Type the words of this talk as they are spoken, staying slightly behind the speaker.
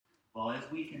Well, as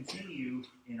we continue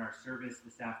in our service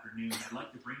this afternoon, I'd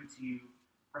like to bring to you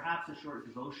perhaps a short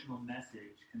devotional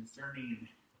message concerning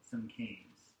some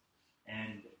kings.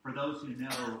 And for those who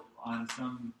know, on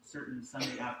some certain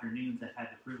Sunday afternoons, I've had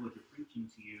the privilege of preaching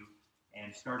to you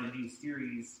and start a new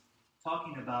series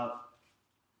talking about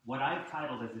what I've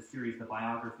titled as a series, The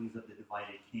Biographies of the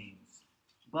Divided Kings.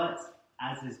 But,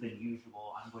 as has been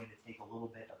usual, I'm going to take a little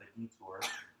bit of a detour.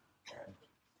 I'm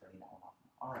turning that one off.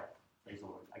 All right. Praise the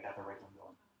Lord. I got the right one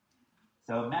going.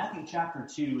 So Matthew chapter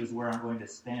 2 is where I'm going to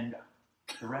spend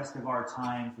the rest of our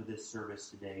time for this service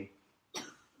today.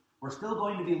 We're still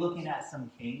going to be looking at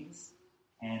some kings,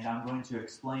 and I'm going to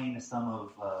explain some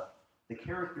of the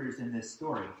characters in this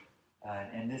story.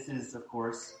 And this is, of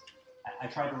course, I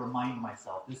try to remind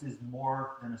myself, this is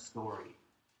more than a story.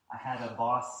 I had a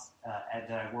boss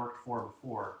that I worked for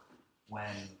before, when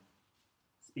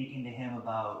speaking to him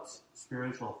about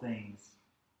spiritual things,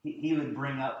 he would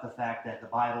bring up the fact that the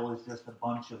Bible is just a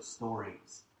bunch of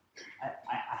stories.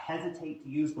 I hesitate to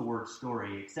use the word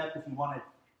story, except if you want to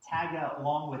tag out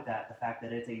along with that the fact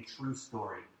that it's a true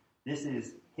story. This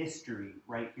is history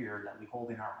right here that we hold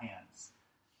in our hands.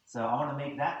 So I want to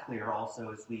make that clear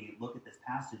also as we look at this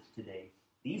passage today.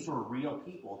 These were real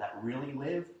people that really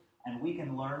lived, and we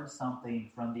can learn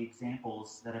something from the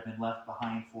examples that have been left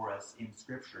behind for us in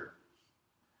Scripture.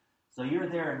 So you're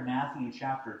there in Matthew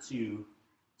chapter 2.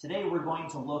 Today we're going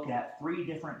to look at 3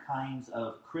 different kinds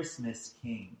of Christmas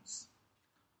kings.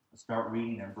 Let's start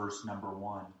reading in verse number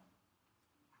 1.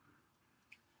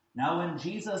 Now when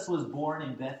Jesus was born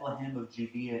in Bethlehem of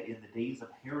Judea in the days of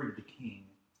Herod the king,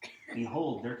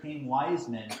 behold, there came wise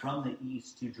men from the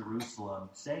east to Jerusalem,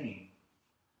 saying,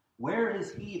 Where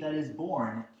is he that is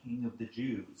born King of the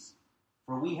Jews?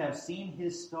 For we have seen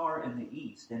his star in the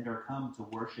east, and are come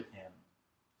to worship him.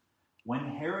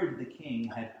 When Herod the king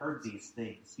had heard these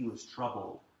things, he was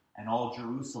troubled, and all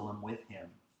Jerusalem with him.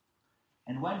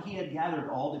 And when he had gathered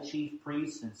all the chief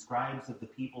priests and scribes of the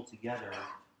people together,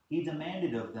 he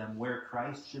demanded of them where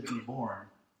Christ should be born.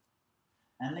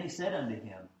 And they said unto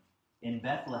him, In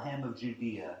Bethlehem of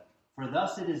Judea, for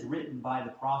thus it is written by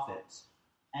the prophets,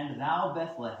 And thou,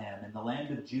 Bethlehem, in the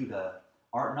land of Judah,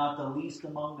 art not the least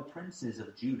among the princes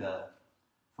of Judah.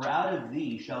 For out of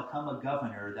thee shall come a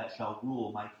governor that shall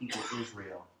rule my people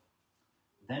Israel.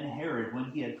 Then Herod, when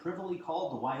he had privily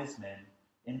called the wise men,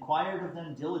 inquired of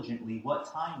them diligently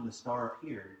what time the star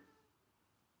appeared.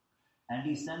 And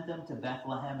he sent them to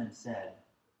Bethlehem and said,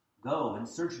 Go and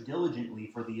search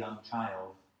diligently for the young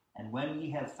child, and when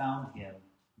ye have found him,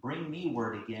 bring me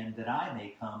word again, that I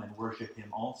may come and worship him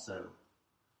also.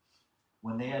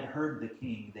 When they had heard the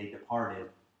king, they departed.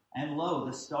 And lo,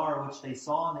 the star which they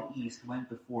saw in the east went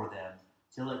before them,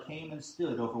 till it came and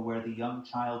stood over where the young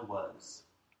child was.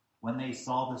 When they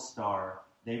saw the star,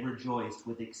 they rejoiced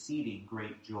with exceeding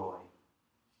great joy.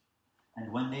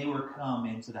 And when they were come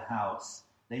into the house,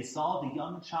 they saw the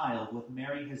young child with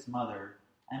Mary his mother,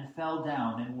 and fell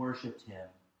down and worshipped him.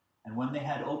 And when they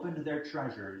had opened their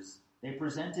treasures, they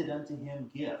presented unto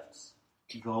him gifts,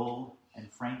 gold,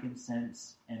 and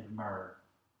frankincense, and myrrh.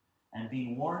 And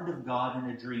being warned of God in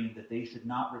a dream that they should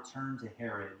not return to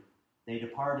Herod, they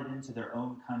departed into their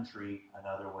own country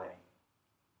another way.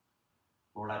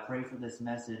 Lord, I pray for this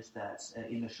message that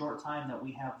in the short time that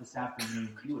we have this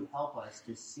afternoon, you would help us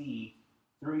to see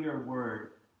through your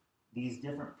word these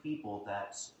different people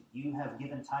that you have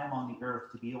given time on the earth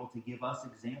to be able to give us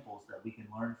examples that we can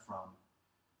learn from.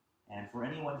 And for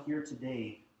anyone here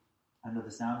today, under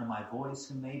the sound of my voice,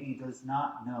 who maybe does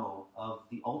not know of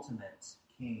the ultimate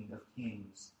King of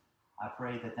Kings, I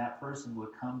pray that that person would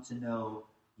come to know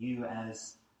you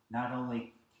as not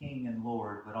only King and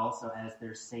Lord, but also as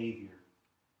their Savior.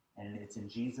 And it's in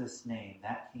Jesus' name,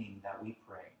 that King, that we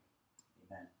pray.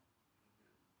 Amen.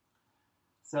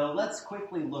 So let's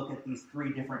quickly look at these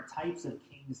 3 different types of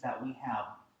kings that we have.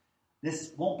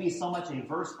 This won't be so much a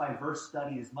verse-by-verse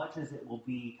study as much as it will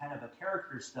be kind of a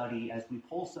character study as we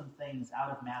pull some things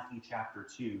out of Matthew chapter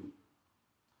 2.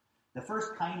 The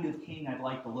first kind of king I'd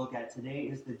like to look at today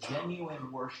is the genuine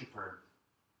worshiper.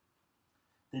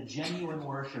 The genuine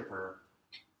worshiper.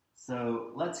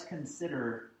 So let's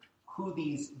consider who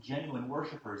these genuine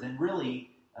worshipers, and really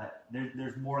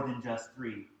there's more than just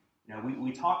 3. You know,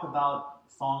 we talk about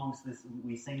songs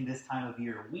we sing this time of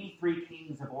year. We 3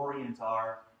 kings of Orient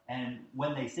are, and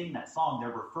when they sing that song,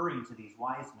 they're referring to these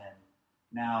wise men.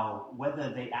 Now,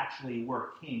 whether they actually were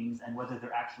kings and whether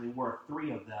there actually were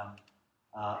 3 of them,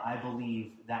 I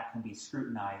believe that can be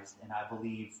scrutinized, and I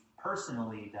believe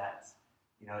personally that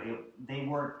they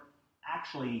weren't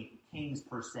actually kings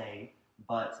per se,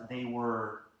 but they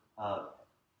were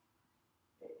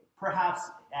perhaps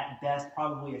at best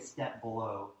probably a step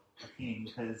below a king,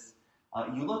 because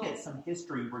you look at some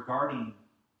history regarding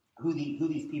who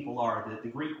these people are. The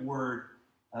Greek word,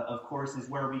 of course, is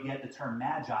where we get the term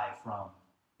magi from.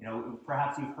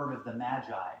 Perhaps you've heard of the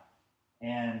magi.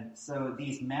 And so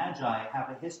these magi have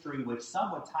a history which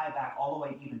some would tie back all the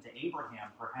way even to Abraham,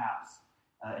 perhaps.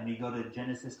 And you go to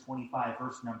Genesis 25,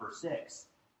 verse number 6,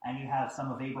 and you have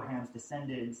some of Abraham's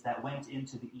descendants that went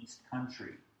into the East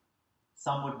Country.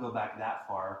 Some would go back that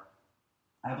far.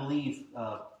 I believe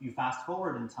you fast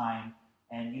forward in time,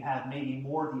 and you have maybe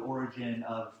more the origin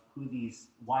of where these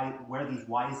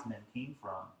wise men came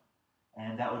from.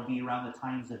 And that would be around the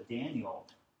times of Daniel.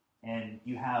 And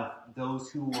you have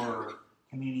those who were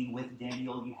communing with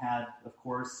Daniel. You had, of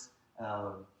course,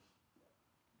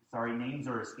 names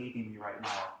are escaping me right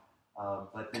now.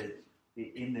 But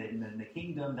in the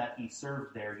kingdom that he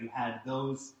served there, you had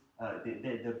those.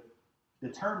 The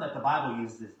term that the Bible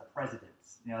uses is the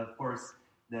presidents. Of course,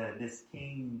 this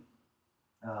king,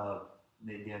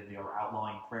 they were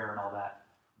outlawing prayer and all that,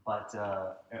 but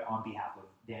on behalf of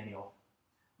Daniel.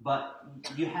 But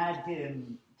you had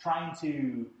him trying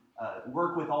to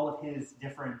work with all of his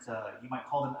different, you might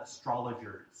call them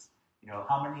astrologers.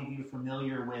 How many of you are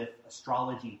familiar with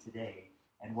astrology today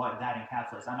and what that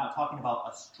encapsulates? I'm not talking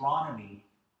about astronomy.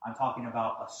 I'm talking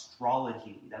about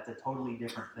astrology. That's a totally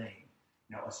different thing.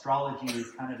 Astrology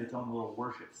is kind of its own little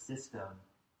worship system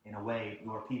in a way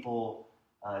where people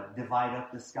divide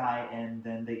up the sky and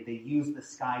then they use the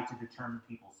sky to determine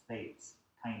people's fates,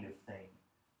 kind of thing.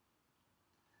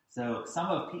 So some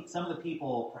of the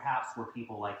people perhaps were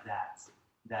people like that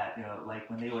like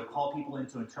when they would call people in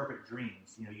to interpret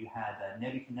dreams. You had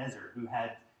Nebuchadnezzar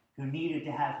who needed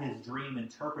to have his dream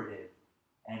interpreted,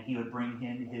 and he would bring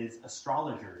in his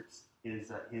astrologers, his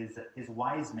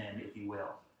wise men, if you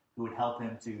will, who would help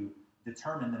him to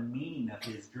determine the meaning of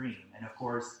his dream. And of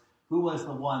course, who was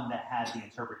the one that had the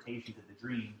interpretations of the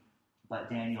dream but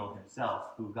Daniel himself,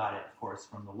 who got it, of course,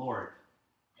 from the Lord.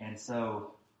 And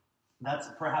so that's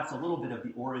perhaps a little bit of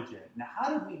the origin. Now, how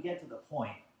did we get to the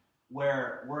point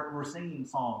where we're singing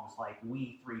songs like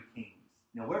We Three Kings?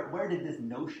 Where did this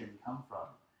notion come from?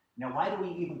 Why do we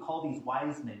even call these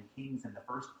wise men kings in the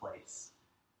first place?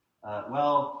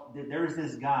 There's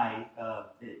this guy,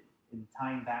 in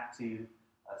tying back to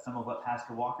some of what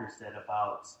Pastor Walker said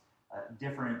about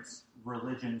different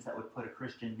religions that would put a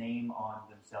Christian name on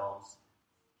themselves.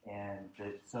 And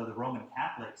so the Roman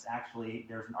Catholics, actually,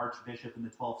 there's an archbishop in the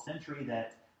 12th century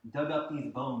that dug up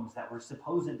these bones that were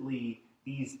supposedly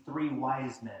these three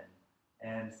wise men.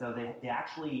 And so they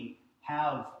actually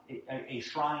have a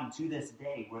shrine to this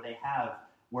day where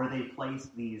they place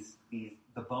the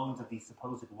bones of these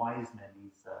supposed wise men,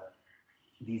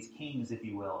 these kings, if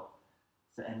you will.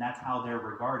 So, and that's how they're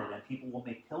regarded. And people will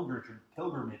make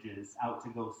pilgrimages out to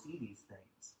go see these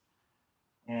things.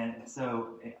 And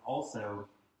so also,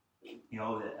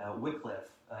 Wycliffe,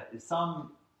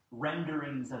 some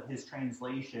renderings of his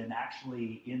translation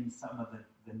actually in some of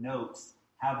the notes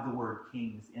have the word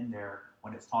kings in there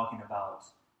when it's talking about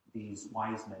these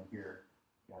wise men here.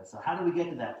 So how do we get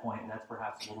to that point? That's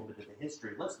perhaps a little bit of the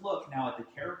history. Let's look now at the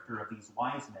character of these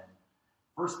wise men.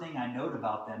 First thing I note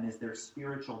about them is their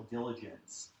spiritual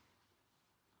diligence.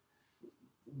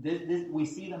 We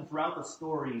see them throughout the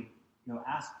story,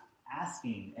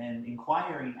 asking and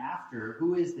inquiring after,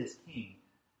 who is this king?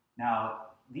 Now,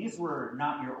 these were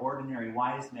not your ordinary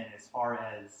wise men as far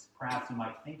as perhaps you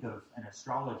might think of an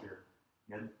astrologer.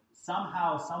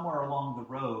 Somehow, somewhere along the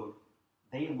road,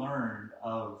 they learned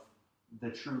of the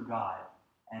true God,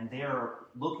 and they're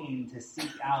looking to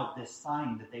seek out this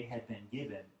sign that they had been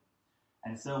given.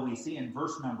 And so we see in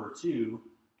verse number 2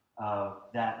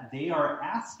 that they are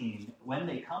asking when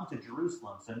they come to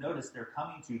Jerusalem. So notice they're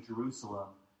coming to Jerusalem,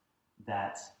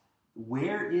 that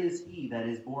where is he that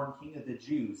is born King of the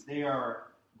Jews? They are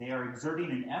exerting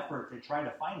an effort to try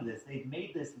to find this. They've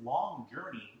made this long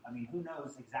journey. I mean, who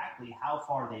knows exactly how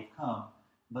far they've come,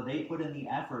 but they put in the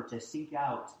effort to seek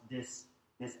out this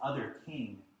other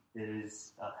king that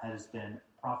has been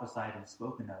prophesied and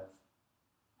spoken of.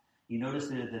 You notice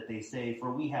that they say,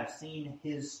 "For we have seen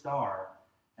his star."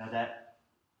 Now that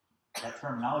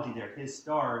terminology there, his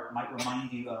star, might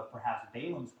remind you of perhaps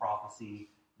Balaam's prophecy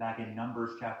back in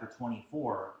Numbers chapter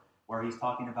 24, where he's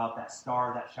talking about that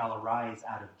star that shall arise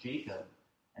out of Jacob.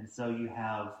 And so you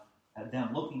have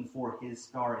them looking for his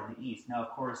star in the east. Now, of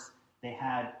course, they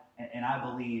had, and I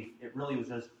believe it really was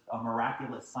just a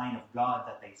miraculous sign of God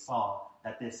that they saw,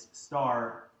 that this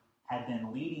star had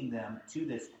been leading them to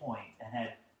this point and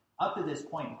had, up to this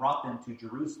point, brought them to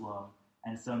Jerusalem.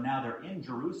 And so now they're in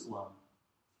Jerusalem,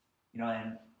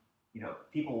 and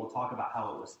people will talk about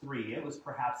how it was 3. It was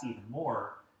perhaps even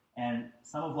more. And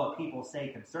some of what people say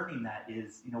concerning that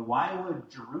is, why would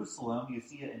Jerusalem, you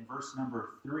see it in verse number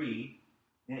 3,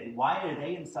 why are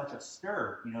they in such a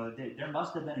stir? There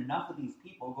must have been enough of these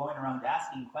people going around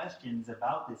asking questions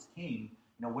about this king.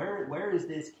 Where is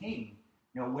this king?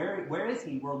 Where is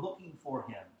he? We're looking for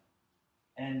him.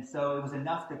 And so it was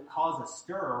enough to cause a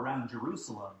stir around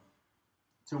Jerusalem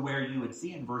to where you would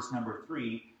see in verse number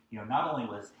 3, not only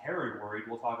was Herod worried,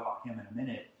 we'll talk about him in a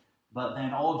minute, but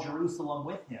then all Jerusalem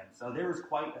with him. So there was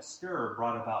quite a stir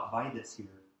brought about by this here.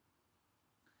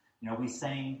 We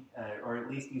sang, or at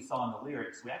least you saw in the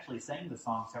lyrics, we actually sang the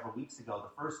song several weeks ago,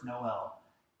 the first Noel,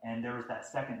 and there was that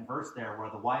second verse there where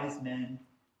the wise men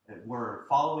were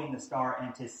following the star,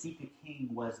 and to seek a king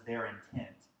was their intent.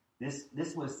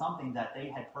 This was something that they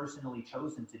had personally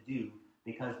chosen to do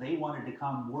because they wanted to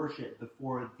come worship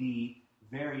before the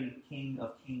very King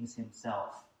of Kings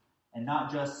himself, and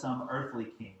not just some earthly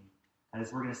king,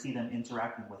 as we're going to see them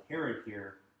interacting with Herod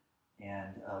here, and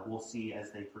we'll see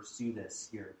as they pursue this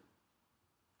here.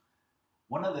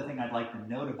 One other thing I'd like to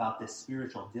note about this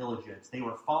spiritual diligence, they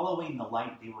were following the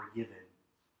light they were given.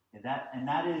 And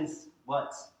that is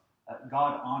what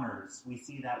God honors. We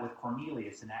see that with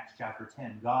Cornelius in Acts chapter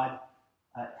 10. God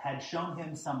had shown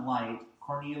him some light.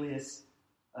 Cornelius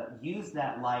used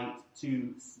that light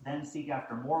to then seek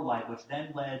after more light, which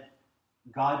then led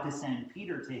God to send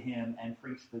Peter to him and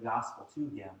preach the gospel to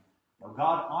him.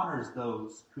 God honors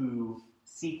those who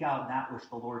seek out that which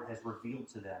the Lord has revealed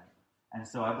to them. And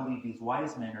so I believe these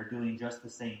wise men are doing just the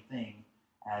same thing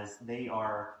as they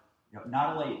are.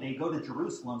 Not only they go to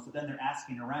Jerusalem, so then they're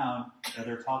asking around,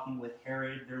 they're talking with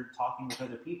Herod, they're talking with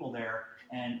other people there,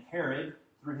 and Herod,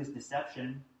 through his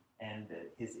deception and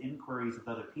his inquiries with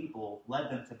other people, led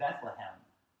them to Bethlehem.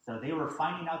 So they were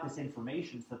finding out this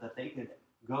information so that they could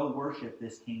go worship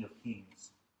this King of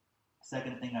Kings.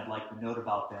 Second thing I'd like to note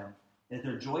about them is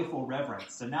their joyful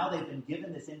reverence. So now they've been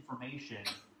given this information,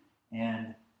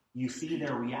 and you see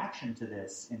their reaction to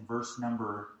this in verse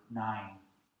number 9.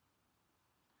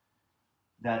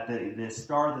 That the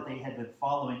star that they had been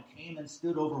following came and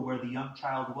stood over where the young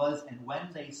child was, and when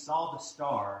they saw the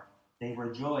star, they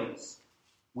rejoiced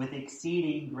with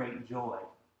exceeding great joy.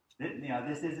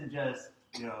 This isn't just,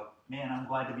 man, I'm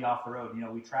glad to be off the road.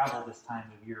 We travel this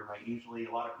time of year, right? Usually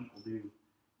a lot of people do,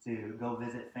 to go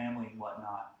visit family and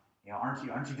whatnot. Aren't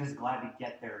you just glad to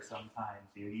get there sometimes?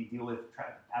 You deal with,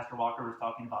 Pastor Walker was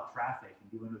talking about traffic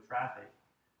and dealing with traffic.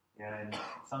 And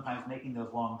sometimes making those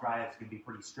long drives can be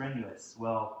pretty strenuous.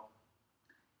 Well,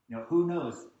 who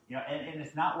knows? And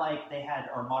it's not like they had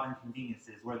our modern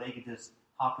conveniences where they could just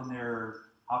hop in their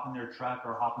truck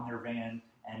or hop in their van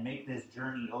and make this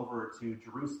journey over to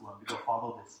Jerusalem to go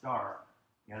follow this star.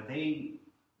 They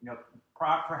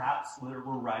perhaps were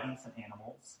riding some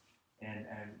animals, and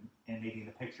maybe in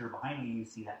the picture behind you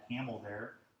see that camel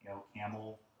there.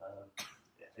 Camel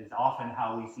is often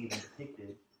how we see them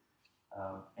depicted.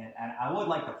 And I would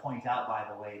like to point out, by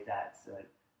the way, that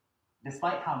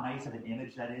despite how nice of an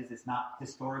image that is, it's not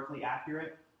historically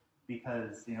accurate,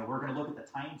 because we're going to look at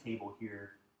the timetable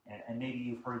here, and maybe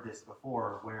you've heard this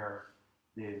before, where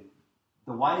the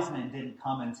wise men didn't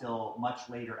come until much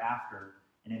later after.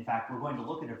 And in fact, we're going to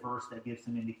look at a verse that gives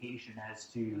some indication as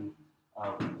to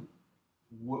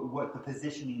what the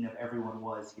positioning of everyone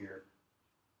was here.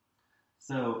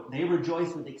 So they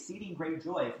rejoiced with exceeding great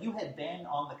joy. If you had been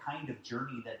on the kind of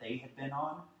journey that they had been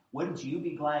on, wouldn't you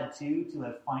be glad too to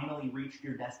have finally reached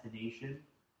your destination?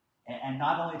 And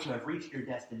not only to have reached your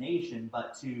destination,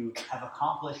 but to have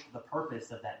accomplished the purpose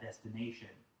of that destination.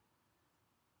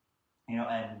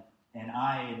 And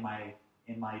I,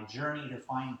 in my journey to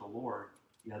find the Lord,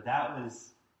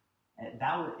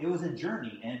 it was a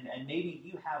journey, and maybe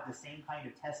you have the same kind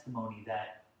of testimony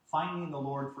that finding the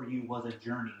Lord for you was a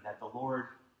journey that the Lord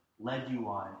led you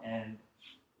on, and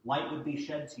light would be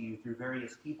shed to you through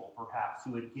various people, perhaps,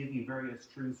 who would give you various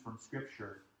truths from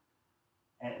Scripture.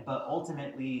 But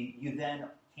ultimately, you then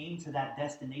came to that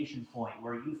destination point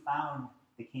where you found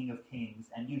the King of Kings,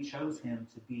 and you chose him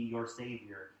to be your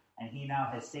Savior, and he now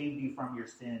has saved you from your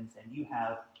sins, and you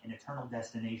have an eternal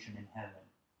destination in heaven.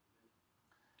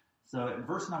 So in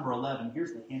verse number 11,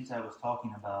 here's the hint I was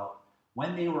talking about.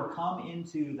 When they were come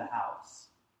into the house,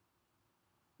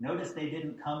 notice they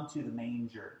didn't come to the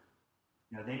manger.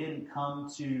 They didn't come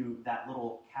to that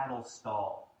little cattle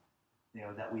stall,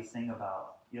 that we sing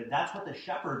about. That's what the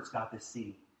shepherds got to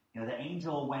see. The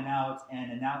angel went out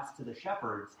and announced to the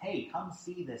shepherds, hey, come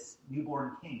see this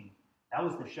newborn king. That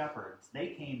was the shepherds.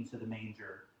 They came to the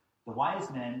manger. The wise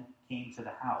men came to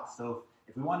the house. So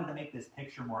if we wanted to make this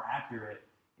picture more accurate,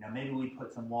 maybe we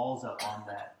put some walls up on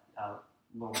that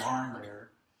little barn there,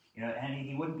 and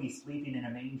he wouldn't be sleeping in a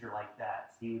manger like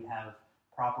that. He would have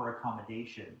proper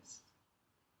accommodations.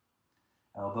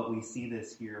 But we see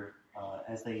this here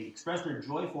as they express their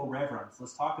joyful reverence.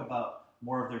 Let's talk about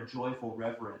more of their joyful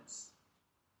reverence.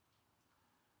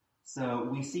 So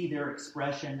we see their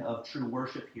expression of true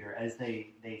worship here as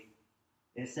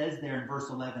it says there in verse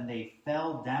 11, they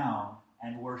fell down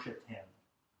and worshipped him.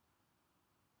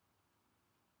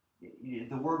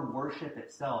 The word worship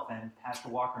itself, and Pastor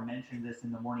Walker mentioned this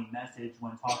in the morning message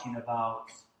when talking about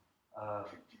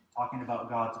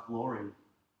God's glory.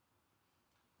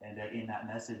 And in that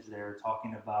message there,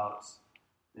 talking about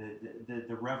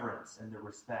the reverence and the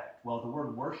respect. Well, the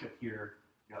word worship here,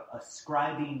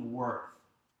 ascribing worth,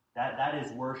 that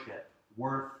is worship.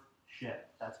 Worth-ship.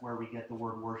 That's where we get the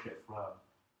word worship from.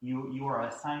 You are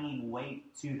assigning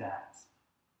weight to that.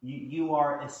 You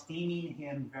are esteeming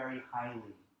him very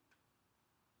highly.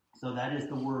 So that is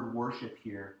the word worship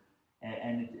here.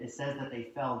 And it says that they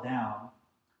fell down.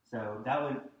 So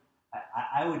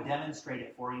I would demonstrate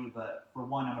it for you, but for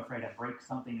one, I'm afraid I'd break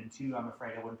something, and two, I'm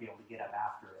afraid I wouldn't be able to get up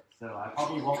after it. So I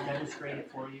probably won't demonstrate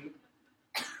it for you.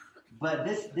 But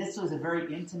this was a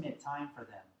very intimate time for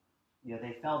them.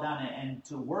 They fell down, and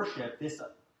to worship,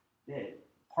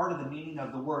 part of the meaning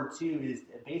of the word too is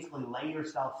basically lay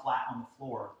yourself flat on the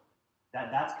floor.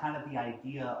 That's kind of the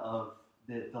idea of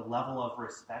the level of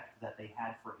respect that they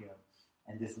had for him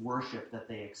and this worship that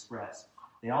they expressed.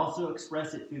 They also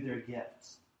express it through their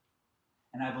gifts.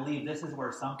 And I believe this is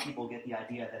where some people get the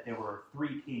idea that there were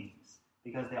three kings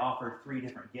because they offered three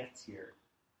different gifts here.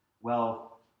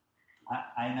 Well,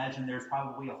 I imagine there's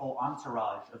probably a whole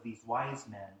entourage of these wise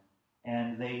men,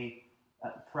 and they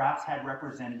perhaps had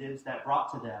representatives that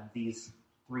brought to them these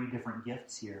three different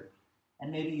gifts here.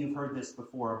 And maybe you've heard this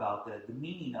before about the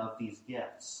meaning of these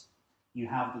gifts. You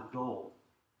have the gold,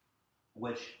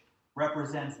 which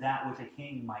represents that which a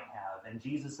king might have. And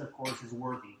Jesus, of course, is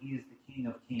worthy. He is the King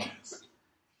of Kings.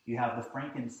 You have the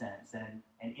frankincense, and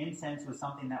incense was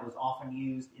something that was often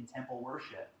used in temple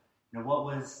worship. What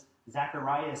was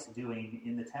Zacharias doing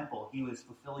in the temple? He was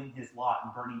fulfilling his lot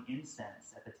and burning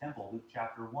incense at the temple, Luke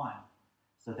chapter 1.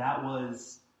 So that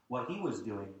was what he was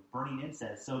doing, burning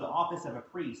incense. So the office of a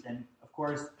priest, and of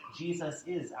course, Jesus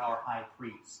is our high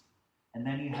priest. And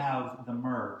then you have the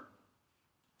myrrh,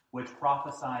 which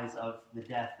prophesies of the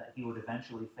death that he would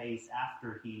eventually face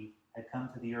after he had come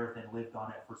to the earth and lived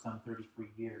on it for some 33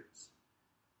 years.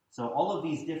 So all of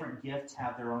these different gifts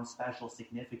have their own special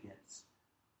significance.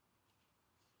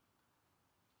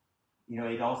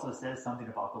 It also says something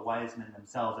about the wise men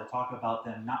themselves. I talk about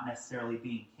them not necessarily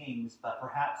being kings, but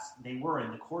perhaps they were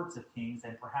in the courts of kings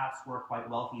and perhaps were quite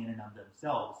wealthy in and of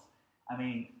themselves. I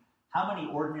mean, how many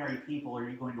ordinary people are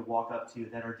you going to walk up to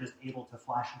that are just able to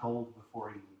flash gold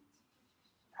before you?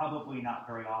 Probably not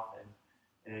very often.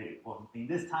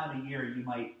 This time of year, you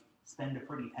might spend a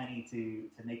pretty penny to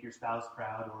make your spouse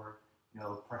proud, or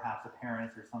perhaps a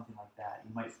parent or something like that.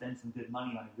 You might spend some good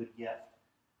money on a good gift.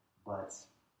 But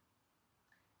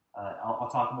I'll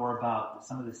talk more about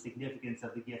some of the significance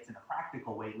of the gifts in a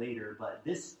practical way later. But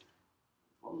this,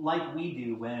 like we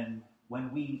do when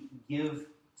we give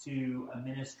to a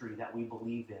ministry that we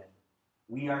believe in,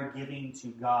 we are giving to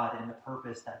God and the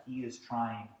purpose that He is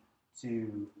trying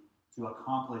to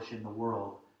accomplish in the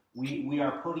world. We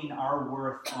are putting our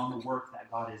worth on the work that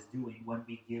God is doing when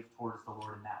we give towards the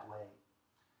Lord in that way.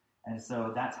 And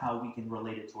so that's how we can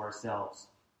relate it to ourselves.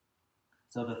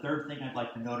 So the third thing I'd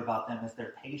like to note about them is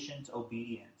their patient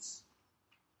obedience.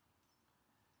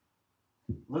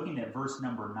 Looking at verse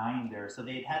number 9 there, so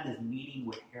they had this meeting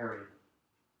with Herod.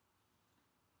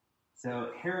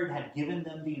 So Herod had given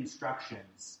them the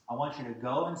instructions. I want you to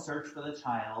go and search for the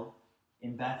child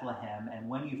in Bethlehem, and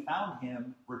when you found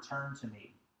him, return to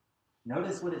me.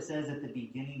 Notice what it says at the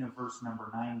beginning of verse number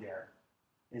 9 there.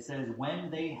 It says, when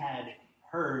they had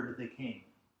heard the king.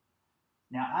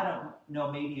 Now, I don't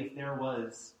know maybe if there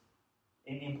was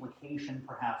an implication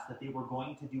perhaps that they were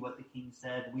going to do what the king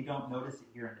said. We don't notice it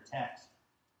here in the text.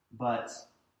 But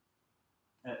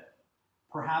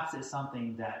perhaps it's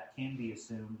something that can be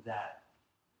assumed that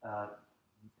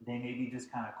they maybe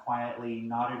just kind of quietly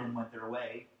nodded and went their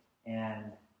way. And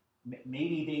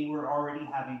maybe they were already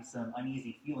having some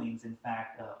uneasy feelings. In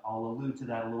fact, I'll allude to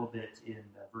that a little bit in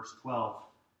verse 12.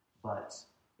 But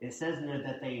it says there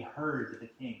that they heard the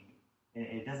king.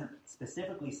 It doesn't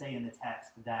specifically say in the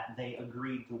text that they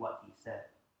agreed to what he said.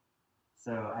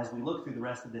 So as we look through the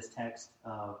rest of this text,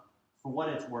 for what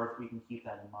it's worth, we can keep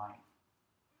that in mind.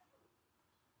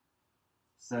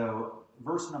 So,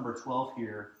 verse number 12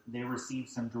 here, they received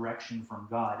some direction from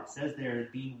God. It says they're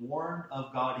being warned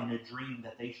of God in a dream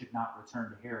that they should not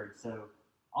return to Herod. So,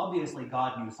 obviously,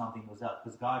 God knew something was up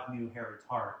because God knew Herod's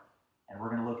heart. And we're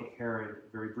going to look at Herod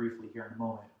very briefly here in a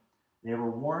moment. They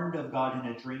were warned of God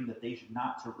in a dream that they should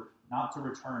not to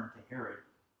return to Herod.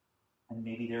 And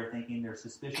maybe they're thinking their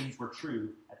suspicions were true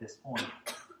at this point.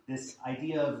 This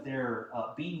idea of their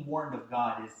being warned of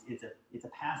God it's a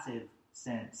passive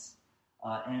sense.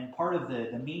 And part of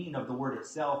the meaning of the word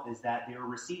itself is that they were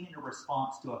receiving a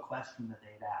response to a question that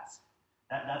they had asked.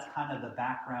 That's kind of the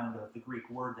background of the Greek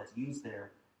word that's used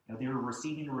there. They were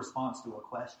receiving a response to a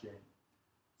question.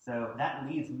 So that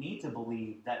leads me to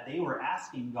believe that they were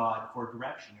asking God for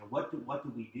direction. What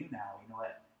do we do now?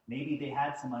 Maybe they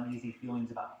had some uneasy feelings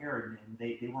about Herod, and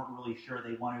they weren't really sure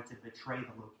they wanted to betray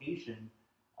the location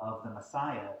of the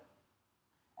Messiah.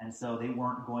 And so they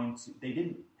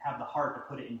didn't have the heart to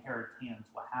put it in Herod's hands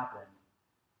what happened.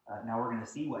 Now we're going to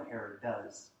see what Herod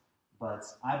does. But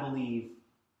I believe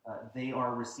they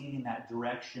are receiving that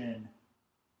direction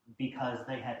because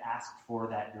they had asked for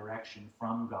that direction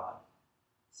from God.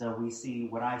 So we see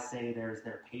what I say there's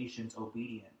their patient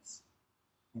obedience.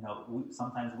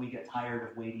 Sometimes we get tired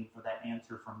of waiting for that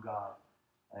answer from God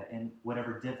and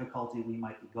whatever difficulty we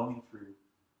might be going through.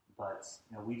 But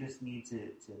we just need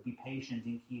to be patient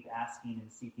and keep asking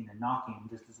and seeking and knocking,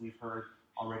 just as we've heard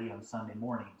already on Sunday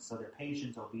morning. So they're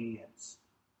patient obedience.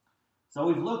 So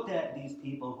we've looked at these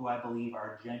people who I believe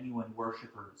are genuine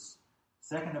worshipers.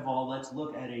 Second of all, let's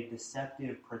look at a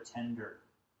deceptive pretender.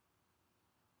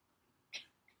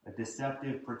 A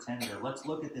deceptive pretender. Let's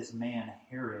look at this man,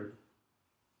 Herod.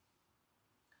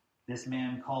 This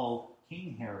man called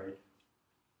King Herod,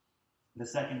 the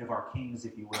second of our kings,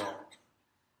 if you will.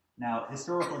 Now,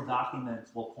 historical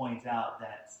documents will point out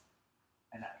that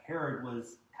Herod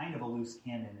was kind of a loose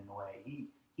cannon in a way.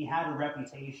 He had a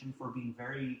reputation for being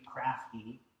very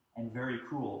crafty and very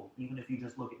cruel, even if you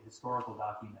just look at historical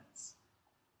documents.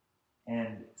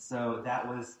 And so that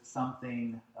was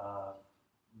something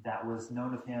that was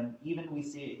known of him. Even we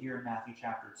see it here in Matthew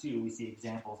chapter 2. We see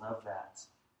examples of that.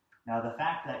 Now, the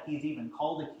fact that he's even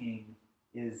called a king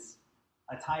is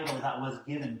a title that was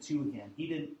given to him.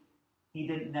 He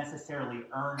didn't necessarily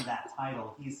earn that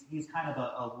title. He's kind of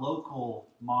a local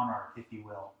monarch, if you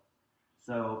will.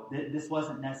 So this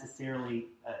wasn't necessarily,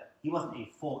 he wasn't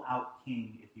a full-out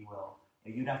king, if you will.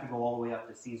 You'd have to go all the way up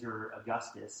to Caesar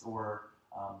Augustus or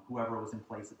whoever was in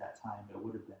place at that time. It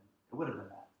would have been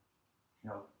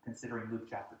that, considering Luke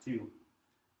chapter 2.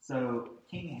 So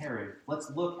King Herod, let's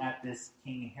look at this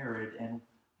King Herod and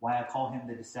why I call him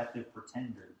the deceptive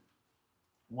pretender.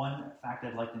 One fact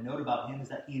I'd like to note about him is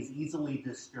that he is easily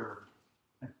disturbed.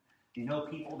 Do you know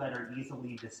people that are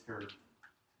easily disturbed?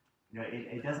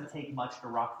 It doesn't take much to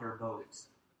rock their boats.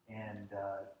 And,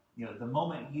 the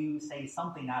moment you say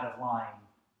something out of line,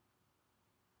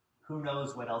 who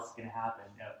knows what else is going to happen?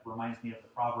 It reminds me of the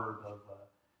proverb of,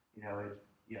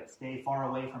 stay far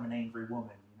away from an angry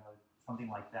woman, something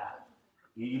like that.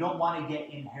 You don't want to get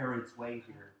in Herod's way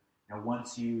here,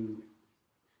 once you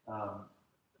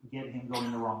get him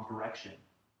going the wrong direction.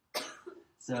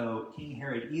 So King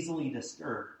Herod, easily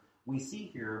disturbed. We see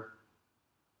here,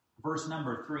 verse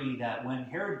number 3, that when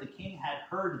Herod the king had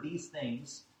heard these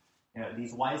things,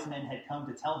 these wise men had come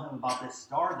to tell him about this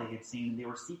star they had seen, and they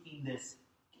were seeking this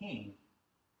king.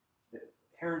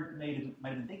 Herod might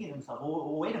have been thinking to himself,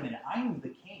 well, wait a minute, I'm the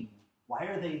king. Why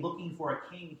are they looking for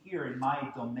a king here in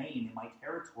my domain, in my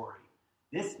territory?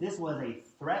 This was a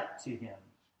threat to him,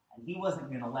 and he wasn't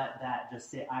going to let that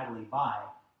just sit idly by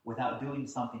without doing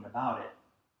something about it.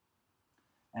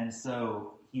 And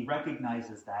so he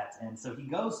recognizes that, and so he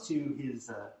goes to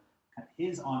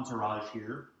his entourage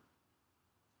here.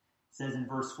 It says in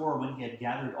verse 4, when he had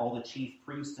gathered all the chief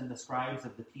priests and the scribes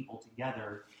of the people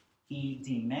together, he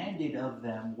demanded of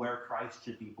them where Christ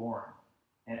should be born.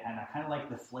 And I kind of like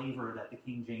the flavor that the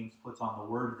King James puts on the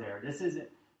word there. This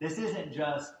isn't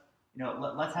just,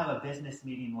 let's have a business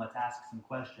meeting, let's ask some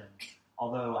questions.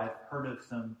 Although I've heard of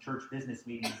some church business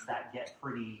meetings that get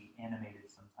pretty animated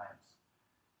sometimes.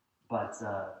 But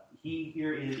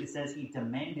it says he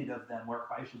demanded of them where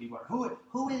Christ should be born.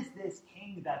 Who is this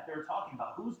king that they're talking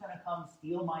about? Who's going to come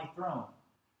steal my throne?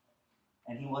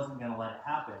 And he wasn't going to let it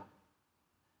happen.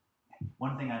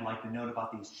 One thing I'd like to note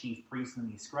about these chief priests and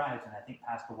these scribes, and I think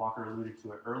Pastor Walker alluded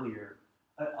to it earlier,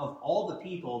 of all the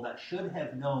people that should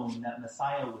have known that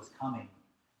Messiah was coming,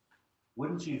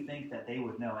 wouldn't you think that they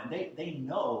would know? And they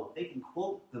know, they can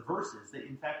quote the verses.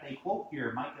 In fact, they quote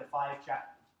here Micah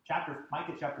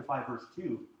chapter 5, verse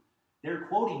 2. They're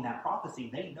quoting that prophecy.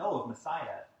 They know of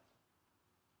Messiah.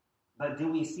 But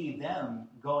do we see them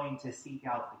going to seek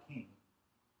out the king?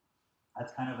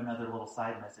 That's kind of another little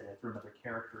side message. I threw another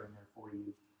character in there for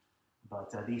you.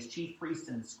 But these chief priests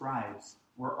and scribes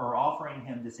are offering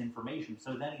him this information.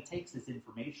 So then he takes this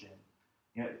information.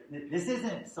 This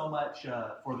isn't so much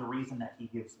for the reason that he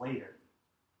gives later.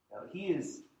 He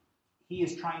is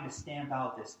trying to stamp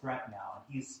out this threat now.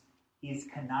 And he's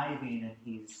conniving and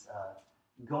he's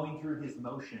going through his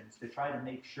motions to try to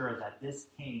make sure that this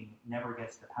king never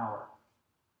gets to power.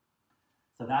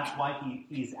 So that's why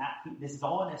this is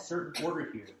all in a certain order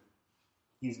here.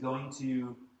 He's going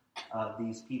to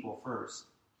these people first.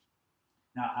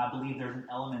 Now, I believe there's an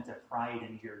element of pride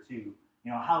in here too.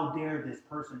 How dare this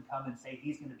person come and say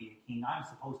he's going to be a king? I'm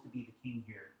supposed to be the king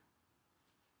here.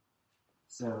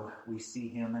 So we see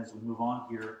him as we move on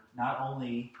here. Not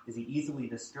only is he easily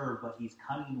disturbed, but he's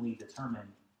cunningly determined.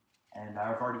 And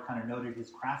I've already kind of noted his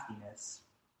craftiness.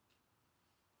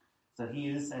 So he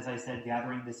is, as I said,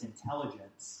 gathering this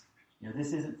intelligence.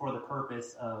 This isn't for the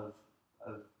purpose of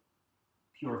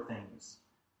pure things.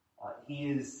 He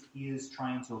is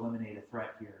trying to eliminate a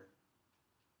threat here.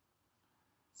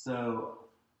 So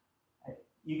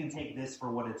you can take this for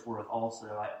what it's worth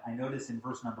also. I notice in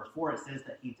verse number 4 it says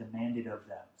that he demanded of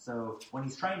them. So when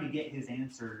he's trying to get his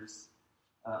answers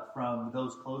from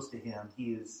those close to him,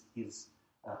 he's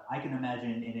I can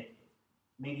imagine in it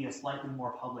maybe a slightly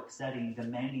more public setting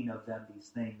demanding of them these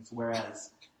things.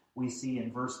 Whereas we see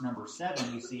in verse number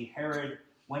 7, you see Herod,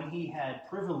 when he had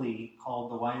privily called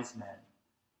the wise men.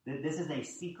 This is a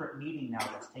secret meeting now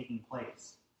that's taking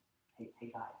place.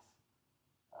 Hey guys,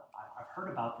 I've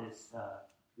heard about this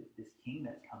king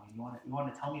that's coming. You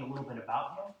want to tell me a little bit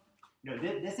about him?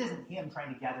 This isn't him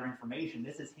trying to gather information.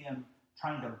 This is him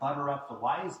trying to butter up the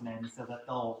wise men so that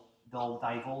they'll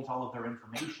divulge all of their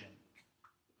information.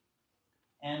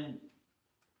 And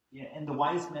the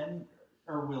wise men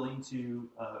are willing to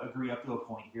agree up to a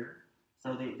point here.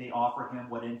 So they offer him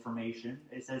what information.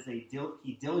 It says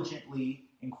he diligently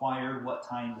inquired what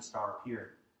time the star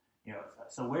appeared.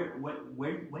 So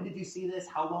when did you see this?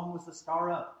 How long was the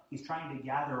star up? He's trying to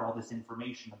gather all this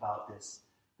information about this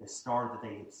star that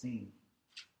they had seen.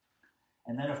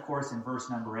 And then, of course, in verse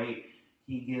number 8,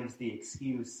 he gives the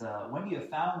excuse, when you have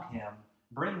found him,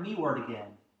 bring me word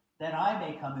again, that I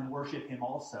may come and worship him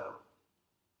also.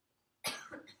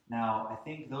 Now, I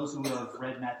think those who have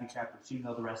read Matthew chapter 2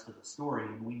 know the rest of the story,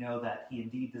 and we know that he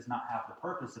indeed does not have the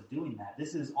purpose of doing that.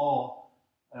 This is all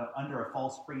under a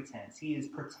false pretense. He is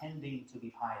pretending to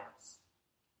be pious.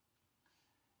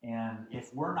 And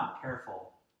if we're not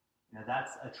careful,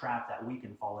 that's a trap that we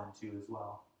can fall into as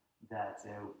well. That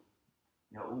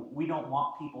we don't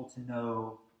want people to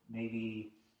know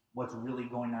maybe what's really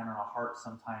going on in our hearts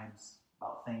sometimes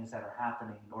about things that are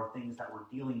happening or things that we're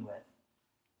dealing with.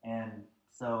 And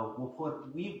so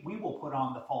we will put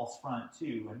on the false front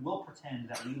too, and we'll pretend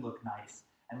that we look nice,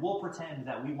 and we'll pretend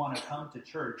that we want to come to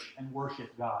church and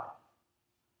worship God.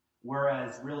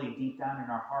 Whereas really deep down in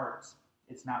our hearts,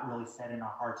 it's not really set in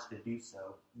our hearts to do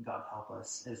so. God help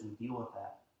us as we deal with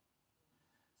that.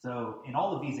 So in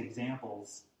all of these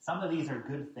examples, some of these are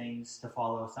good things to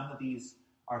follow. Some of these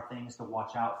are things to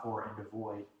watch out for and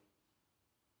avoid.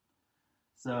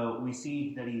 So we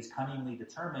see that he's cunningly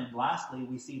determined. Lastly,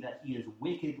 we see that he is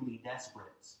wickedly desperate.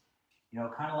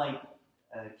 Kind of like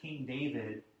King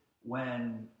David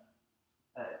when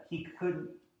he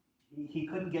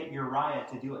couldn't get Uriah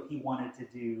to do what he wanted to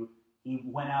do. He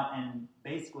went out and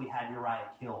basically had Uriah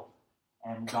killed,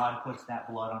 and God puts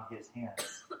that blood on his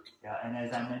hands. And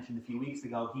as I mentioned a few weeks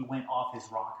ago, he went off his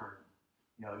rocker.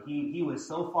 He was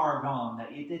so far gone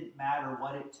that it didn't matter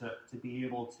what it took to be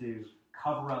able to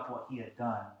cover up what he had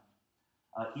done.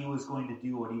 He was going to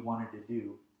do what he wanted to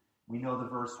do. We know the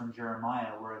verse from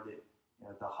Jeremiah where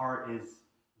the heart is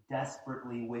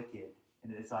desperately wicked.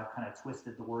 And so I've kind of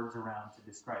twisted the words around to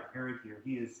describe Herod here.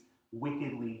 He is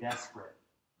wickedly desperate.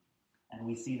 And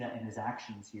we see that in his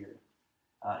actions here.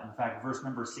 In fact, verse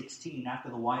number 16, after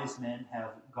the wise men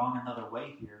have gone another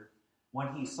way here,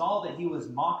 when he saw that he was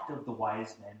mocked of the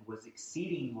wise men, was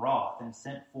exceeding wroth, and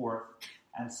sent forth,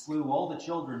 and slew all the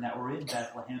children that were in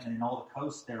Bethlehem and in all the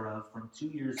coasts thereof, from 2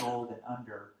 years old and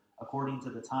under, according to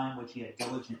the time which he had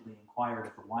diligently inquired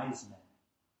of the wise men.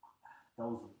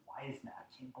 Those wise men,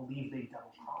 I can't believe they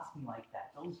double-crossed me like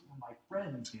that. Those were my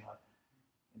friends,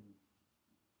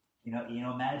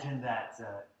 imagine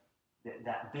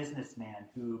that businessman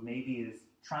who maybe is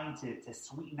trying to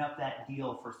sweeten up that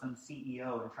deal for some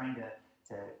CEO and trying to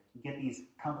get these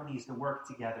companies to work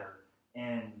together,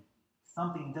 and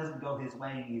something doesn't go his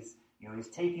way, and he's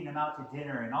taking them out to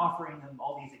dinner and offering them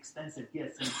all these expensive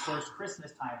gifts. And of course,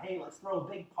 Christmas time, hey, let's throw a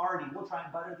big party. We'll try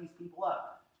and butter these people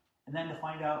up. And then to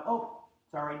find out, oh,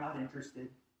 sorry, not interested.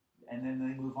 And then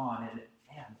they move on. And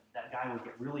man, that guy would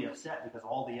get really upset because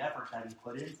all the effort that he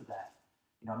put into that.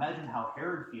 Imagine how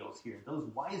Herod feels here. Those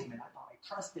wise men, I thought I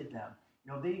trusted them.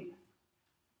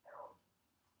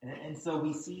 And so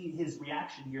we see his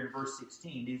reaction here in verse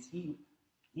 16 is he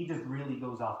just really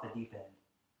goes off the deep end.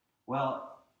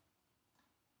 Well,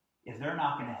 if they're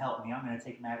not going to help me, I'm going to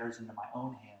take matters into my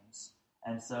own hands.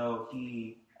 And so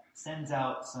he sends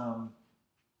out some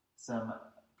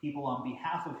people on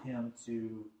behalf of him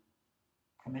to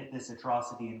commit this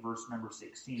atrocity in verse number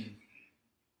 16,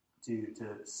 to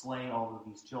slay all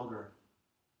of these children.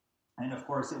 And of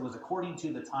course, it was according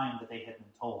to the time that they had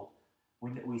been told.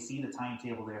 We see the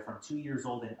timetable there from 2 years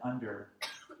old and under.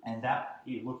 And that,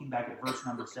 looking back at verse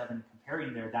number 7,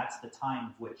 comparing there, that's the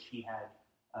time which he had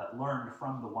learned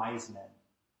from the wise men.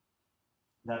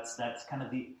 That's kind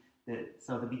of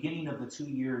so the beginning of the 2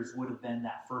 years would have been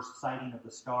that first sighting of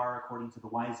the star, according to the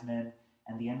wise men,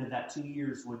 and the end of that 2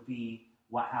 years would be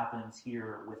what happens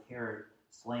here with Herod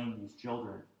slaying these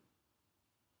children.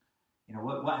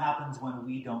 What happens when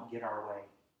we don't get our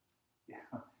way?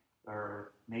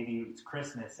 Or maybe it's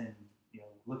Christmas and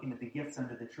looking at the gifts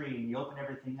under the tree and you open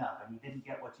everything up and you didn't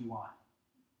get what you want.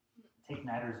 Take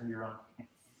matters in your own hands.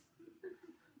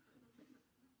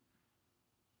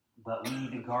 But we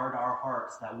need to guard our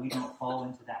hearts that we don't fall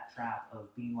into that trap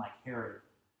of being like Herod,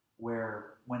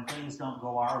 where when things don't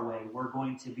go our way, we're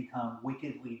going to become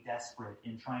wickedly desperate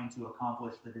in trying to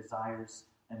accomplish the desires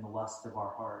and the lusts of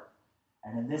our heart.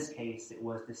 And in this case, it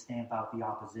was to stamp out the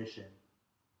opposition.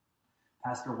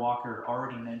 Pastor Walker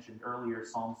already mentioned earlier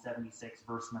Psalm 76,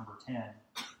 verse number 10,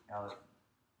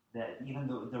 that even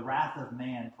the wrath of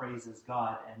man praises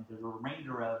God, and the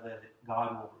remainder of it,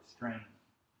 God will restrain.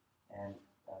 And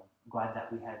glad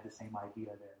that we had the same idea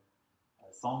there.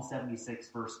 Psalm 76,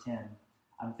 verse 10.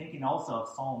 I'm thinking also of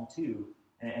Psalm 2,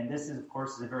 and this is, of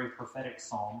course, is a very prophetic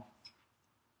psalm,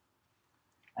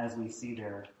 as we see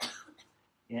there.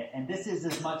 And this is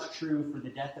as much true for the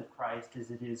death of Christ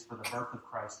as it is for the birth of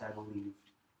Christ, I believe.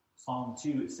 Psalm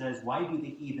 2, it says, "Why do the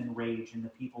heathen rage and the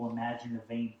people imagine a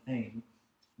vain thing?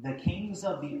 The kings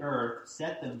of the earth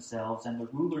set themselves, and the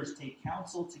rulers take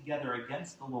counsel together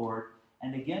against the Lord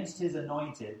and against his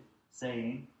anointed,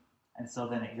 saying," and so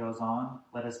then it goes on,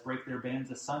 "Let us break their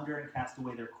bands asunder and cast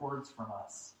away their cords from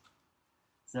us."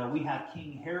 So we have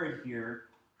King Herod here,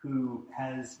 who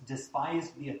has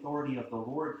despised the authority of the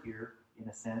Lord here, in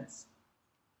a sense,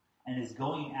 and is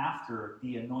going after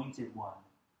the anointed one.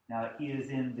 Now, he is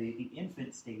in the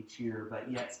infant stage here,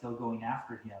 but yet still going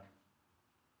after him.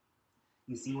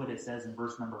 You see what it says in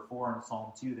verse number 4 in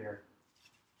Psalm 2 there.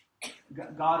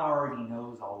 God already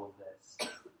knows all of this.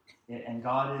 And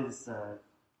God is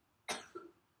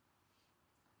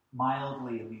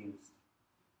mildly amused.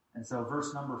 And so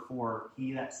verse number 4,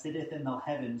 "He that sitteth in the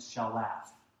heavens shall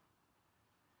laugh.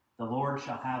 The Lord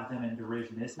shall have them in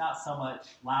derision." It's not so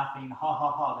much laughing, ha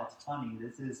ha ha, that's funny.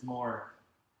 This is more,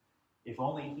 if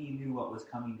only he knew what was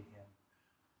coming to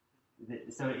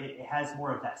him. So it has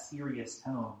more of that serious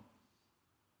tone.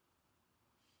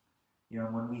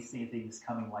 When we see things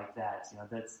coming like that,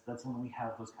 that's when we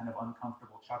have those kind of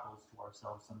uncomfortable chuckles to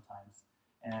ourselves sometimes.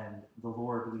 And the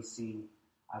Lord we see,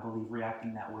 I believe,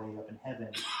 reacting that way up in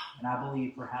heaven. And I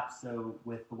believe perhaps so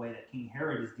with the way that King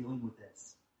Herod is dealing with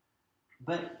this.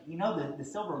 But, the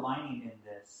silver lining in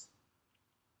this,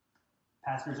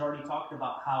 Pastor's already talked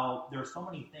about how there are so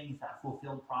many things that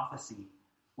fulfilled prophecy.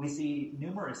 We see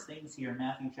numerous things here in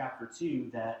Matthew chapter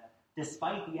 2 that,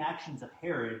 despite the actions of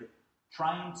Herod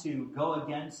trying to go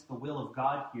against the will of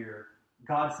God here,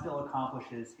 God still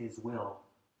accomplishes his will.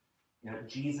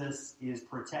 Jesus is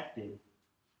protected.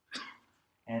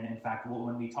 And in fact,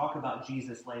 when we talk about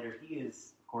Jesus later, he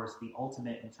is, of course, the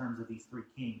ultimate in terms of these three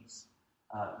kings.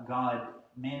 God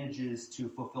manages to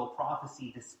fulfill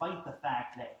prophecy despite the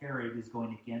fact that Herod is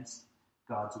going against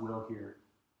God's will here.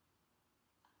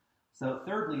 So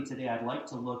thirdly, today I'd like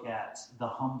to look at the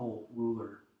humble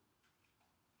ruler.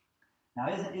 Now,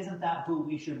 isn't that who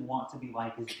we should want to be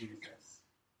like as Jesus?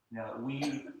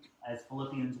 We, as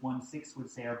Philippians 1:6 would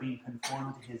say, are being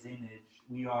conformed to his image.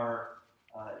 We are,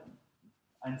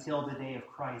 until the day of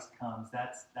Christ comes,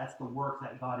 that's the work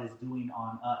that God is doing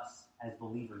on us as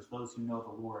believers, those who know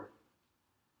the Lord.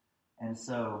 And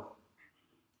so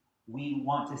we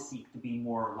want to seek to be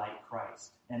more like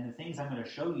Christ. And the things I'm going to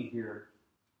show you here,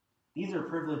 these are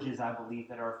privileges, I believe,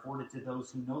 that are afforded to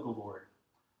those who know the Lord.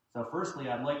 So firstly,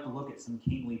 I'd like to look at some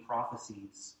kingly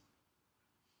prophecies.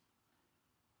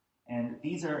 And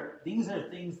these are things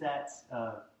that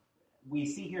we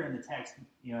see here in the text,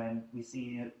 and we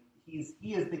see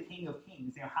he is the King of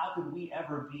Kings. How could we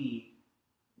ever be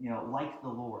like the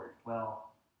Lord.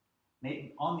 Well,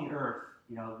 on the earth,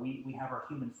 we have our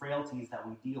human frailties that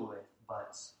we deal with,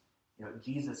 but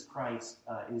Jesus Christ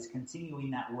is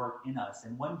continuing that work in us,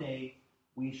 and one day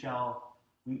we shall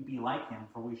be like him,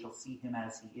 for we shall see him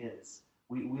as he is.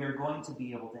 We are going to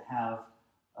be able to have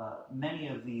many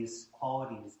of these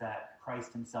qualities that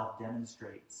Christ himself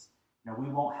demonstrates. We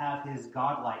won't have his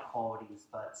godlike qualities,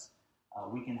 but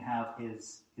we can have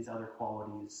his other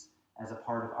qualities as a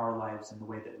part of our lives and the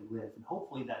way that we live. And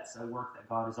hopefully that's a work that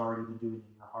God has already been doing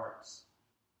in your hearts.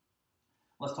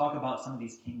 Let's talk about some of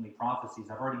these kingly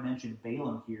prophecies. I've already mentioned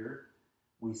Balaam here.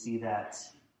 We see that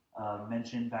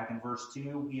mentioned back in verse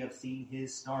 2, we have seen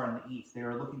his star in the east. They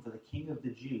are looking for the king of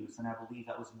the Jews, and I believe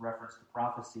that was in reference to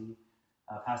prophecy.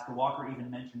 Pastor Walker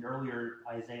even mentioned earlier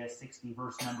Isaiah 60,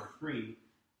 verse number 3,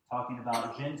 talking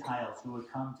about Gentiles who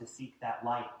would come to seek that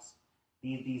light.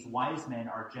 These wise men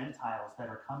are Gentiles that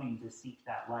are coming to seek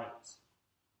that light.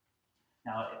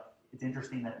 Now, it's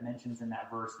interesting that it mentions in that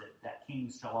verse that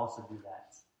kings shall also do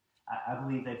that. I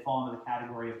believe they'd fall into the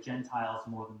category of Gentiles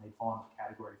more than they'd fall into the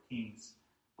category of kings.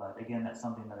 But again, that's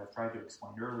something that I've tried to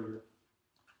explain earlier.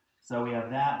 So we have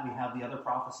that. We have the other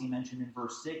prophecy mentioned in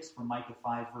verse 6 from Micah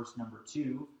 5, verse number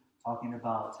 2, talking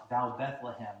about thou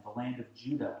Bethlehem, the land of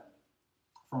Judah,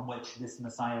 from which this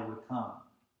Messiah would come.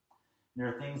 There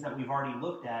are things that we've already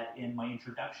looked at in my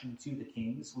introduction to the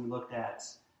kings. We looked at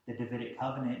the Davidic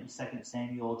covenant in 2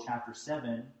 Samuel chapter 7.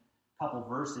 A couple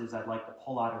verses I'd like to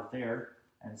pull out of there.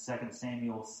 And 2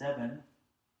 Samuel 7,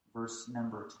 verse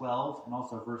number 12, and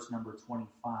also verse number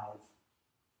 25.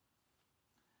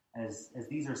 As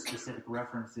these are specific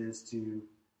references to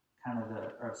kind of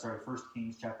 1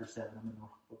 Kings chapter 7. I'm in the wrong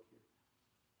book here.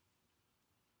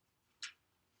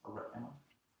 Am I?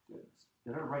 Goodness.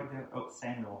 Did I write there? Oh,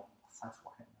 Samuel. That's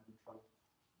why I'm having trouble.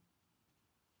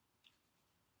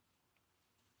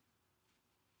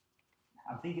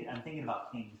 I'm thinking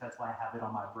about Kings. That's why I have it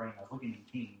on my brain. I was looking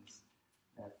at Kings.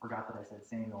 I forgot that I said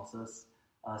Samuel. So it's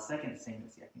 2 Samuel.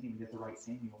 See, I can't even get the right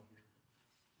Samuel here.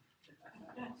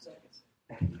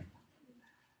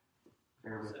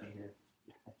 Bear with me here.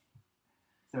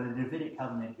 So the Davidic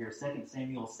covenant here, 2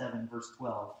 Samuel 7, verse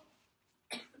 12.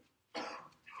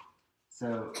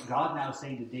 So God now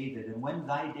saying to David, and when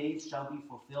thy days shall be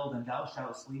fulfilled, and thou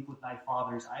shalt sleep with thy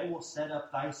fathers, I will set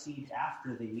up thy seed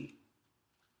after thee,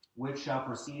 which shall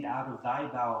proceed out of thy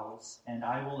bowels, and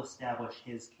I will establish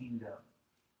his kingdom.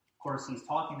 Of course, he's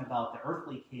talking about the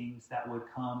earthly kings that would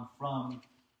come from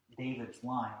David's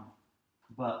line.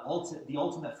 But the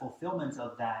ultimate fulfillment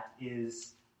of that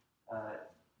is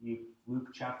Luke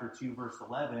chapter 2, verse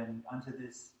 11, unto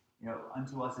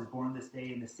us is born this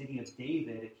day in the city of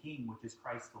David a king, which is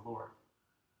Christ the Lord.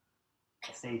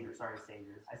 A Savior.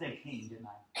 I said king, didn't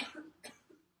I?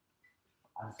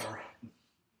 I'm sorry.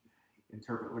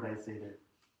 Interpret what I say there.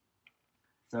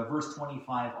 So verse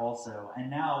 25 also, and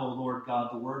now, O Lord God,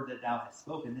 the word that thou hast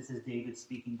spoken, this is David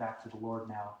speaking back to the Lord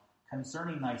now,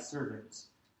 concerning thy servant,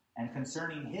 and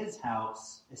concerning his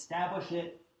house, establish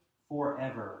it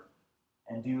forever,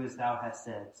 and do as thou hast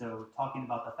said. So talking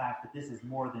about the fact that this is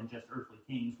more than just earthly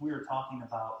kings, we are talking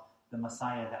about the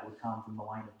Messiah that would come from the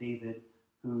line of David,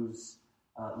 whose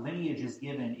lineage is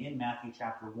given in Matthew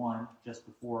chapter 1, just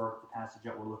before the passage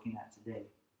that we're looking at today.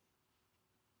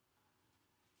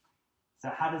 So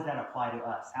how does that apply to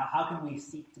us? How can we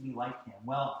seek to be like him?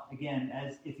 Well, again,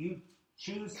 if you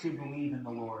choose to believe in the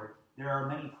Lord, there are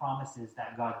many promises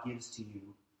that God gives to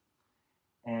you.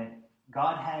 And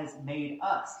God has made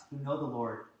us, who know the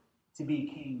Lord, to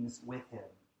be kings with him.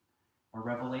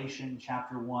 Revelation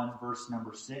chapter 1, verse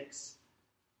number 6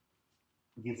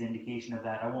 gives indication of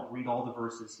that. I won't read all the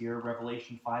verses here.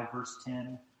 Revelation 5, verse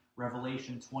 10,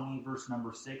 Revelation 20, verse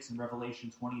number 6, and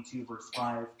Revelation 22, verse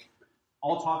 5.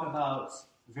 All talk about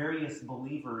various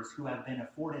believers who have been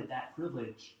afforded that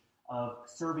privilege of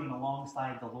serving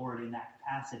alongside the Lord in that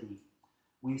capacity.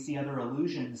 We see other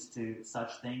allusions to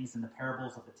such things in the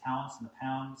parables of the talents and the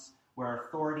pounds, where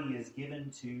authority is given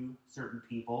to certain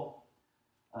people.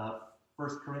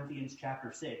 1 Corinthians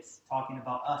chapter 6, talking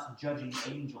about us judging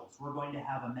angels. We're going to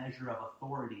have a measure of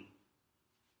authority.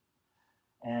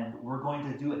 And we're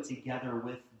going to do it together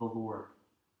with the Lord.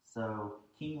 So,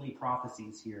 kingly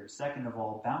prophecies here. Second of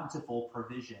all, bountiful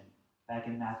provision. Back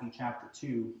in Matthew chapter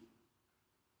 2,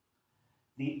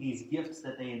 these gifts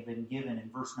that they had been given in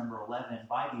verse number 11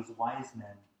 by these wise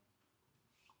men.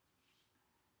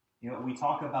 We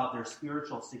talk about their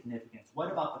spiritual significance.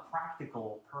 What about the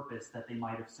practical purpose that they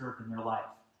might have served in their life?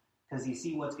 Because you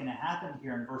see what's going to happen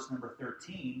here in verse number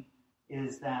 13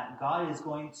 is that God is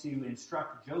going to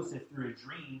instruct Joseph through a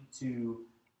dream to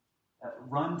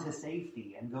run to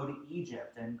safety and go to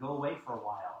Egypt and go away for a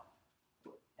while.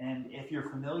 And if you're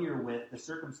familiar with the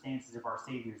circumstances of our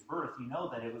Savior's birth, you know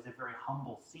that it was a very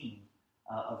humble scene,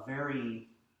 a very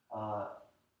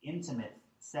intimate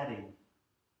setting.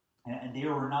 And they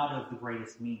were not of the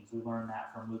greatest means. We learned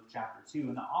that from Luke chapter 2.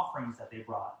 And the offerings that they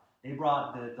brought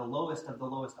the lowest of the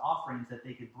lowest offerings that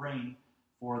they could bring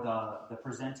for the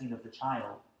presenting of the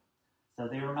child. So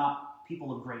they were not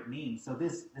people of great means. So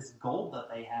this gold that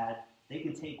they had, they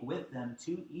could take with them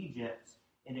to Egypt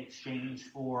in exchange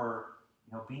for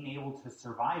being able to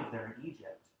survive there in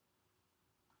Egypt.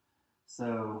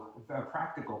 So a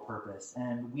practical purpose.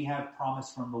 And we have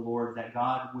promise from the Lord that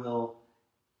God will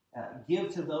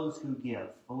give to those who give.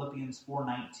 Philippians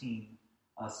 4:19,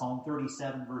 Psalm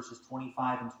 37 verses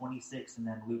 25 and 26, and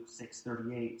then Luke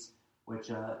 6:38,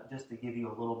 which just to give you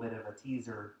a little bit of a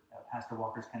teaser, Pastor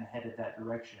Walker's kind of headed that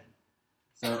direction.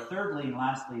 So thirdly and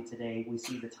lastly today, we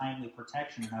see the timely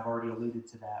protection, and I've already alluded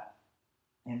to that,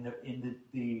 in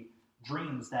the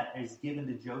dreams that is given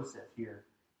to Joseph here.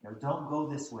 Don't go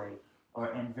this way,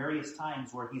 and various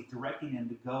times where he's directing him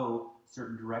to go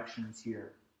certain directions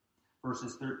here. Verse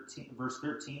 13,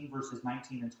 verses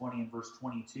 19 and 20, and verse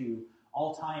 22,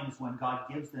 all times when God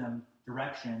gives them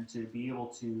direction to be able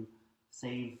to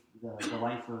save the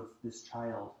life of this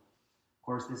child. Of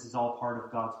course, this is all part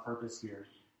of God's purpose here.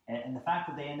 And the fact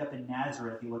that they end up in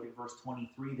Nazareth, you look at verse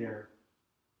 23 there,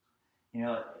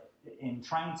 in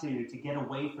trying to get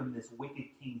away from this wicked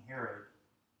King Herod,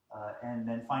 and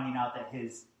then finding out that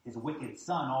his wicked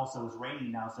son also is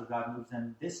reigning now, so God moves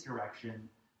them this direction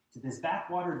to this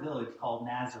backwater village called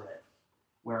Nazareth,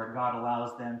 where God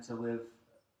allows them to live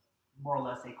more or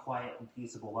less a quiet and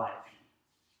peaceable life.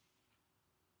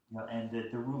 And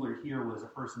the ruler here was a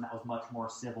person that was much more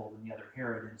civil than the other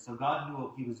Herod, and so God knew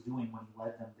what he was doing when he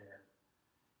led them there.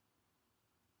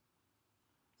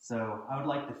 So I would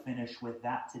like to finish with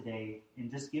that today, in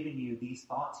just giving you these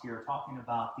thoughts here, talking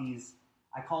about these,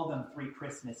 I call them three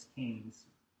Christmas kings,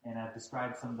 and I've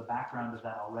described some of the background of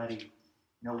that already.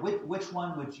 Which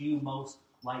one would you most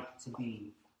like to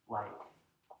be like?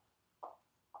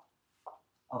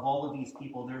 Of all of these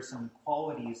people, there's some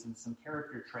qualities and some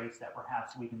character traits that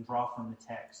perhaps we can draw from the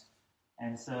text.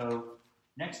 And so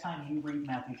next time you read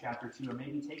Matthew chapter 2, or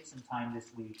maybe take some time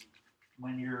this week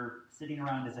when you're sitting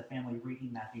around as a family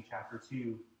reading Matthew chapter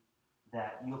 2,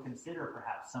 that you'll consider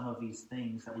perhaps some of these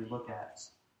things that we look at.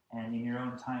 And in your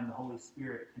own time, the Holy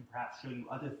Spirit can perhaps show you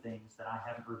other things that I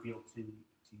haven't revealed to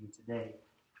you today.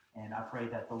 And I pray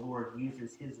that the Lord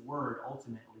uses his word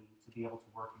ultimately to be able to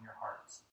work in your hearts.